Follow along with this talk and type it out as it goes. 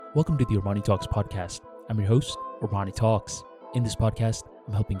Welcome to the Armani Talks podcast. I'm your host, Armani Talks. In this podcast,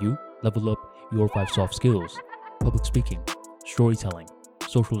 I'm helping you level up your 5 soft skills: public speaking, storytelling,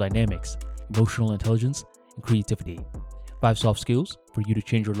 social dynamics, emotional intelligence, and creativity. 5 soft skills for you to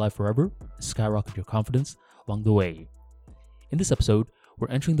change your life forever and skyrocket your confidence along the way. In this episode, we're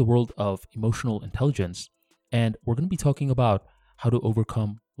entering the world of emotional intelligence, and we're going to be talking about how to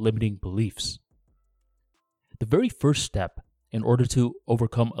overcome limiting beliefs. The very first step in order to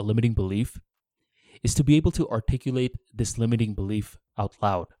overcome a limiting belief is to be able to articulate this limiting belief out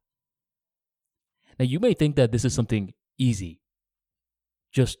loud. Now, you may think that this is something easy.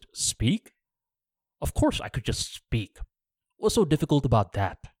 Just speak? Of course, I could just speak. What's so difficult about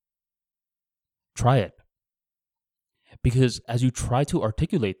that? Try it. Because as you try to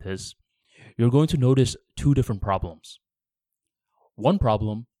articulate this, you're going to notice 2 different problems. One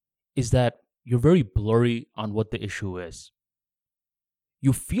problem is that you're very blurry on what the issue is.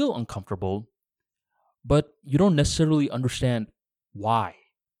 You feel uncomfortable, but you don't necessarily understand why.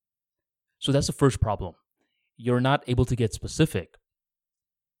 So that's the first problem. You're not able to get specific.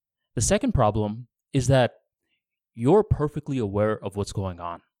 The second problem is that you're perfectly aware of what's going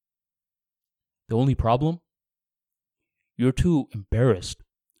on. The only problem? You're too embarrassed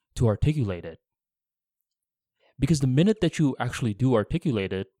to articulate it. Because the minute that you actually do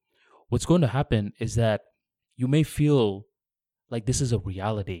articulate it, what's going to happen is that you may feel like this is a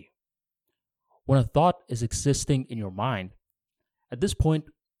reality. When a thought is existing in your mind, at this point,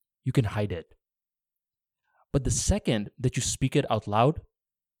 you can hide it. But the second that you speak it out loud,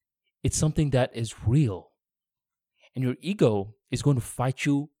 it's something that is real. And your ego is going to fight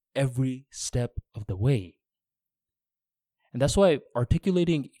you every step of the way. And that's why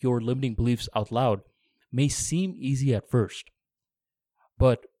articulating your limiting beliefs out loud may seem easy at first.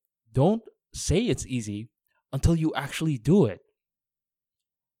 But don't say it's easy until you actually do it.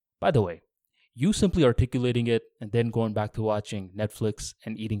 By the way, you simply articulating it and then going back to watching Netflix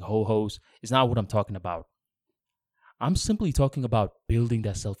and eating ho-hos is not what I'm talking about. I'm simply talking about building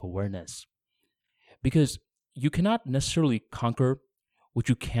that self-awareness. Because you cannot necessarily conquer what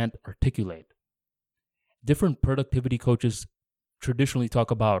you can't articulate. Different productivity coaches traditionally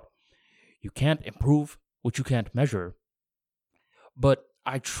talk about you can't improve what you can't measure. But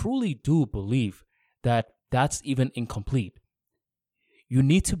I truly do believe that that's even incomplete. You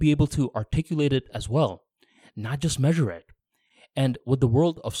need to be able to articulate it as well, not just measure it. And with the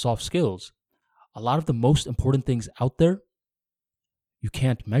world of soft skills, a lot of the most important things out there, you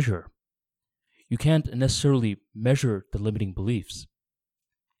can't measure. You can't necessarily measure the limiting beliefs.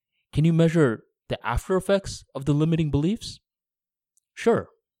 Can you measure the after effects of the limiting beliefs? Sure.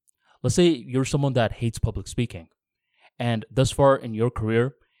 Let's say you're someone that hates public speaking, and thus far in your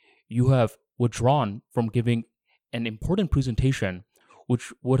career, you have withdrawn from giving an important presentation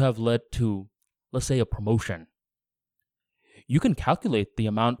which would have led to, let's say, a promotion. You can calculate the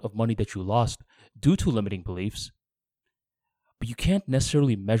amount of money that you lost due to limiting beliefs, but you can't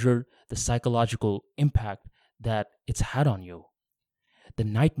necessarily measure the psychological impact that it's had on you, the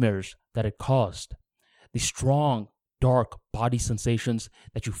nightmares that it caused, the strong, dark body sensations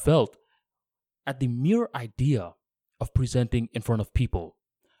that you felt at the mere idea of presenting in front of people,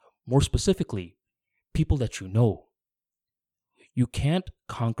 more specifically, people that you know. You can't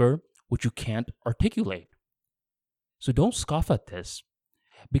conquer what you can't articulate. So don't scoff at this,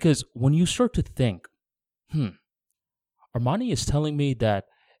 because when you start to think, Armani is telling me that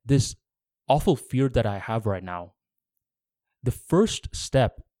this awful fear that I have right now, the first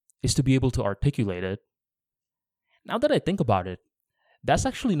step is to be able to articulate it. Now that I think about it, that's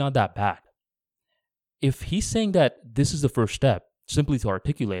actually not that bad. If he's saying that this is the first step, simply to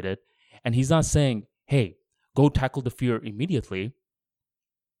articulate it, and he's not saying, hey, go tackle the fear immediately,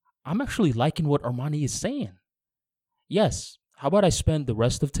 I'm actually liking what Armani is saying. Yes, how about I spend the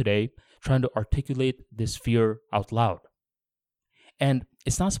rest of today trying to articulate this fear out loud? And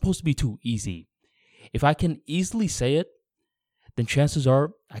it's not supposed to be too easy. If I can easily say it, then chances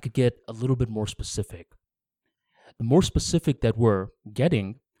are I could get a little bit more specific. The more specific that we're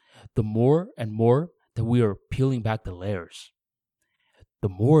getting, the more and more that we are peeling back the layers. The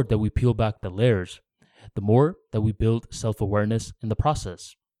more that we peel back the layers, the more that we build self-awareness in the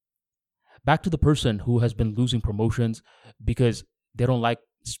process. Back to the person who has been losing promotions because they don't like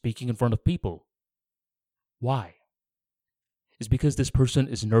speaking in front of people. Why? It's because this person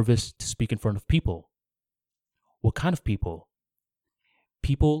is nervous to speak in front of people. What kind of people?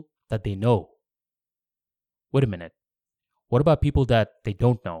 People that they know. Wait a minute. What about people that they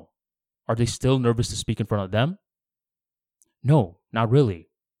don't know? Are they still nervous to speak in front of them? No, not really.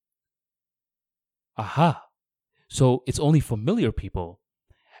 Aha. So it's only familiar people.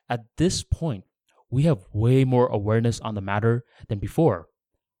 at this point, we have way more awareness on the matter than before.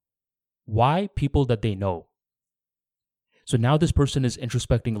 Why? People that they know. So now this person is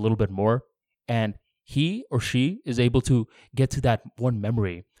introspecting a little bit more, and he or she is able to get to that one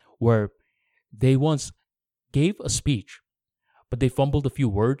memory where they once gave a speech, but they fumbled a few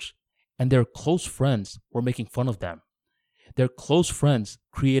words, and their close friends were making fun of them. Their close friends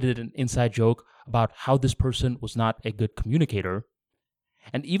created an inside joke about how this person was not a good communicator.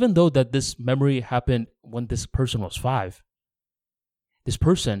 And even though that this memory happened when this person was 5, this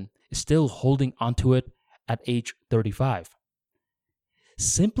person is still holding onto it at age 35.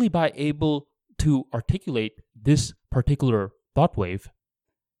 Simply by able to articulate this particular thought wave,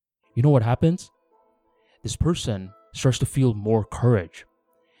 you know what happens? This person starts to feel more courage.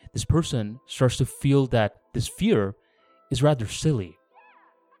 This person starts to feel that this fear is rather silly.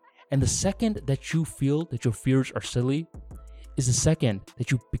 And the second that you feel that your fears are silly is the second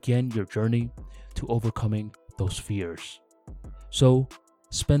that you begin your journey to overcoming those fears. So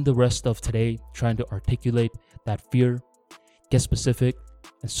spend the rest of today trying to articulate that fear, get specific,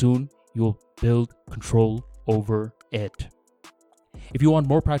 and soon you will build control over it. If you want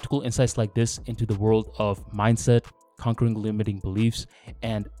more practical insights like this into the world of mindset, conquering limiting beliefs,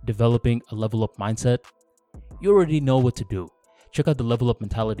 and developing a level up mindset, you already know what to do. Check out the Level Up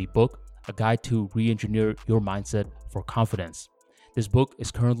Mentality book, a guide to re-engineer your mindset for confidence. This book is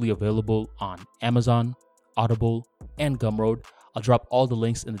currently available on Amazon, Audible, and Gumroad. I'll drop all the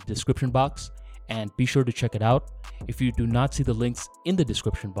links in the description box, and be sure to check it out. If you do not see the links in the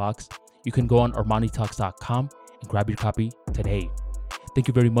description box, you can go on ArmaniTalks.com and grab your copy today. Thank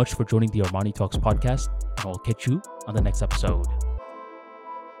you very much for joining the Armani Talks podcast, and I'll catch you on the next episode.